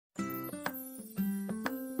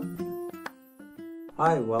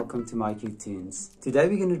Hi, welcome to mycutetoons. Today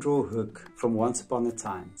we're going to draw a hook from Once Upon a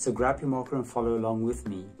Time. So grab your marker and follow along with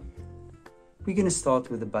me. We're going to start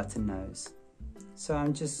with a button nose. So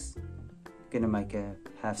I'm just going to make a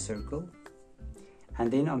half circle.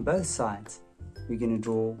 And then on both sides, we're going to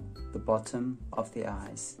draw the bottom of the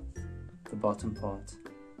eyes, the bottom part.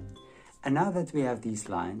 And now that we have these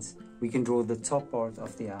lines, we can draw the top part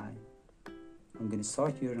of the eye. I'm going to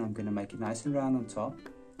start here and I'm going to make it nice and round on top.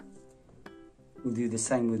 We'll do the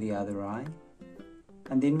same with the other eye.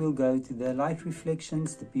 And then we'll go to the light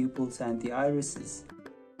reflections, the pupils and the irises.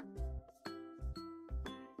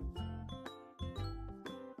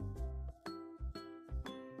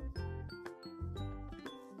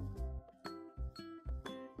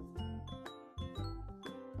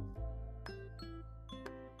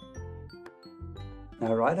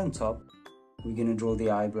 Now right on top, we're going to draw the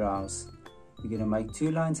eyebrows. We're going to make two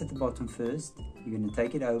lines at the bottom first. You're going to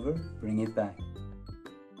take it over, bring it back.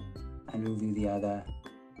 And we'll do the other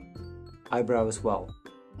eyebrow as well.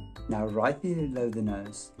 Now right below the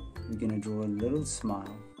nose, we're going to draw a little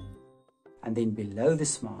smile. And then below the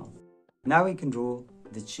smile, now we can draw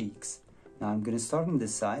the cheeks. Now I'm going to start on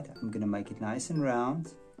this side. I'm going to make it nice and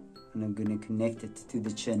round. And I'm going to connect it to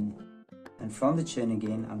the chin. And from the chin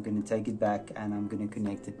again, I'm going to take it back and I'm going to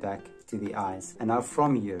connect it back to the eyes. And now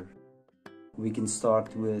from here, we can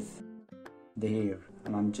start with the hair.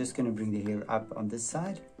 And I'm just going to bring the hair up on this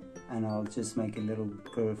side. And I'll just make a little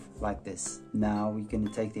curve like this. Now we're going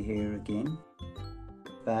to take the hair again,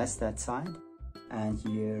 past that side. And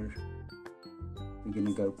here, we're going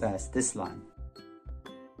to go past this line.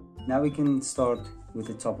 Now we can start with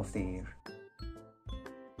the top of the hair.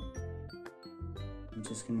 I'm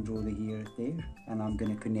just going to draw the hair there and I'm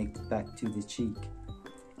going to connect it back to the cheek.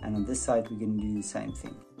 And on this side, we're going to do the same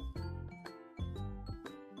thing.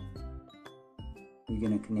 We're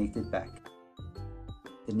going to connect it back.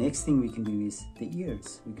 The next thing we can do is the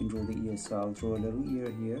ears. We can draw the ears. So I'll draw a little ear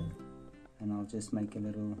here and I'll just make a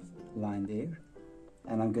little line there.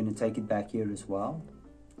 And I'm going to take it back here as well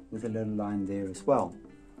with a little line there as well.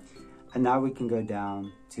 And now we can go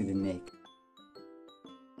down to the neck.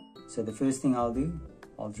 So the first thing I'll do,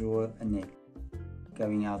 I'll draw a neck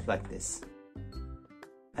going out like this.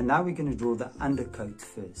 And now we're going to draw the undercoat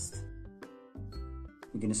first.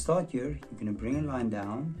 You're going to start here, you're going to bring a line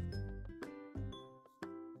down.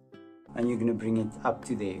 And you're going to bring it up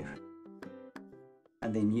to there.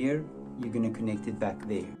 And then here, you're going to connect it back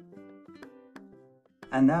there.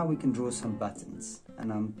 And now we can draw some buttons.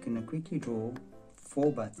 And I'm going to quickly draw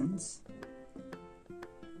 4 buttons.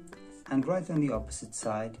 And right on the opposite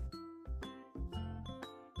side,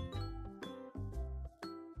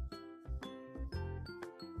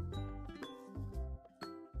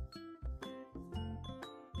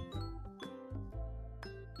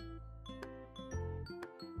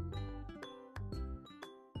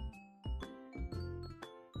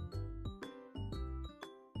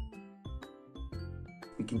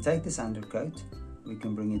 we can take this undercoat, we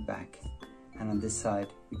can bring it back. And on this side,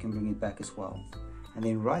 we can bring it back as well. And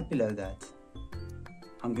then right below that,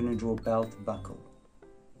 I'm going to draw a belt buckle.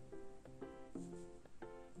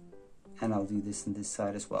 And I'll do this on this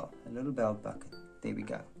side as well. A little belt buckle. There we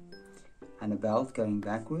go. And a belt going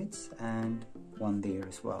backwards and one there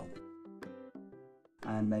as well.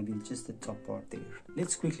 And maybe just the top part there.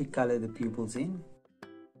 Let's quickly color the pupils in.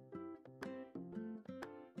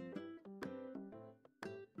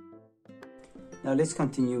 Now let's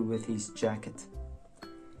continue with his jacket,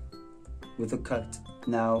 with the coat.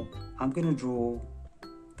 Now I'm going to draw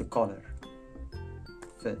the collar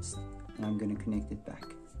first and I'm going to connect it back.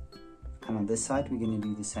 And on this side we're going to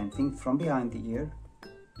do the same thing. From behind the ear,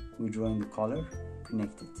 we're drawing the collar,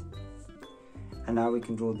 connect it. And now we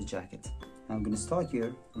can draw the jacket. Now I'm going to start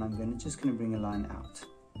here and I'm just going to bring a line out.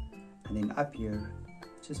 And then up here,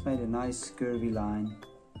 just made a nice curvy line,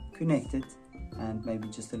 connect it. And maybe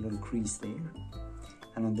just a little crease there.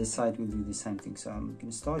 And on this side we'll do the same thing. So I'm going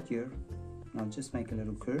to start here and I'll just make a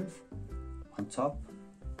little curve on top,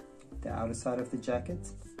 the outer side of the jacket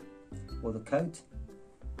or the coat,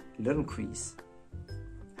 a little crease.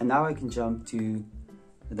 And now I can jump to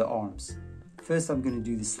the arms. First I'm going to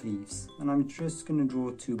do the sleeves and I'm just going to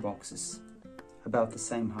draw 2 boxes about the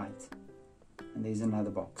same height. And there's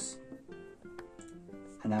another box.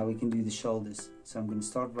 And now we can do the shoulders. So I'm going to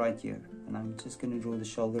start right here and I'm just going to draw the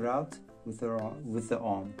shoulder out with the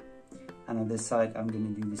arm. And on this side I'm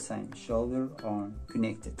going to do the same. Shoulder, arm,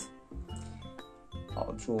 connected.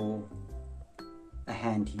 I'll draw a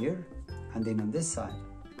hand here and then on this side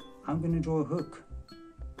I'm going to draw a hook.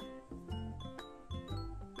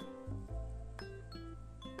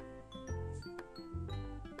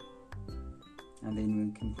 and then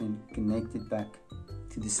we can connect it back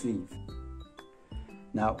to the sleeve.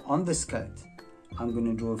 Now on this coat, I'm going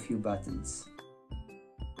to draw a few buttons.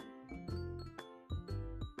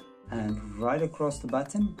 And right across the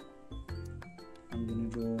button, I'm going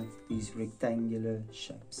to draw these rectangular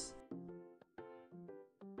shapes.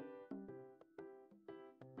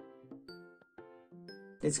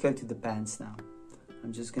 Let's go to the pants now.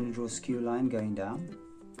 I'm just going to draw a skew line going down.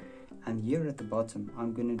 And here at the bottom,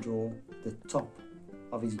 I'm going to draw the top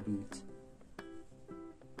of his boot.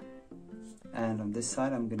 And on this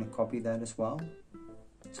side, I'm going to copy that as well.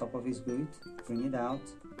 Top of his boot, bring it out.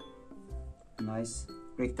 Nice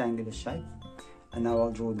rectangular shape. And now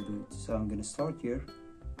I'll draw the boot. So I'm going to start here.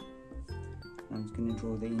 I'm just going to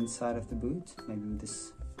draw the inside of the boot, maybe with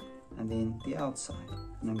this, and then the outside.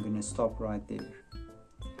 And I'm going to stop right there.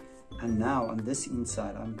 And now on this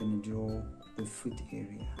inside, I'm going to draw the foot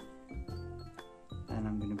area. And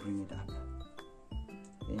I'm going to bring it up.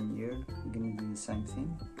 Then here, I'm going to do the same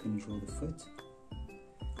thing. I'm going to draw the foot.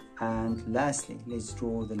 And lastly, let's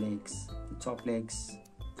draw the legs. The top legs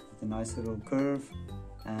with a nice little curve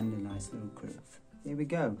and a nice little curve. There we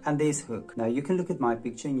go. And there's Hook. Now you can look at my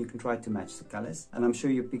picture and you can try to match the colors. And I'm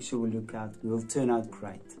sure your picture will turn out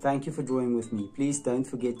great. Thank you for drawing with me. Please don't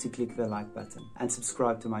forget to click the like button and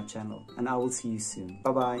subscribe to my channel. And I will see you soon.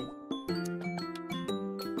 Bye bye.